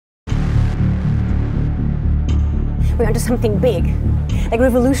We're onto something big. Like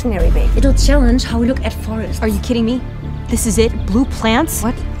revolutionary big. It'll challenge how we look at forests. Are you kidding me? This is it? Blue plants?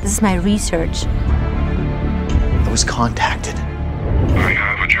 What? This is my research. I was contacted. I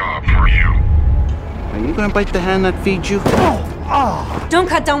have a job for you. Are you gonna bite the hand that feeds you? Don't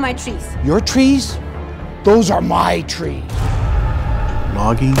cut down my trees. Your trees? Those are my trees.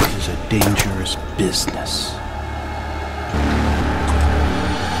 Logging is a dangerous business.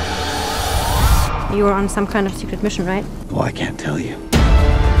 You were on some kind of secret mission, right? Oh, I can't tell you.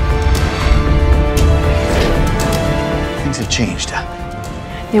 Things have changed.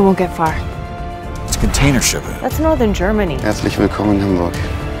 They won't get far. It's a container ship. That's northern Germany. Herzlich willkommen in Hamburg.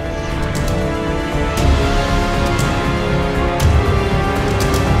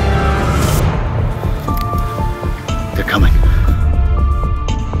 They're coming.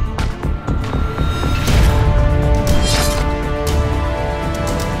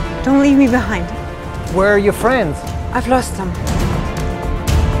 Don't leave me behind. Where are your friends? I've lost them.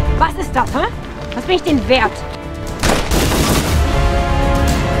 Was ist das, hä? Was bin ich denn wert?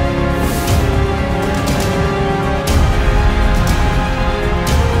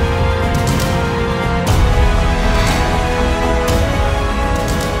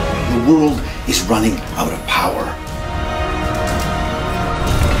 The world is running out of power.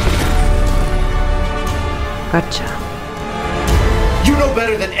 Gotcha. You know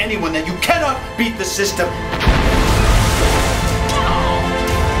better than anyone that you cannot beat the system.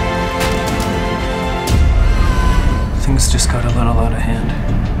 Things just got a little out of hand.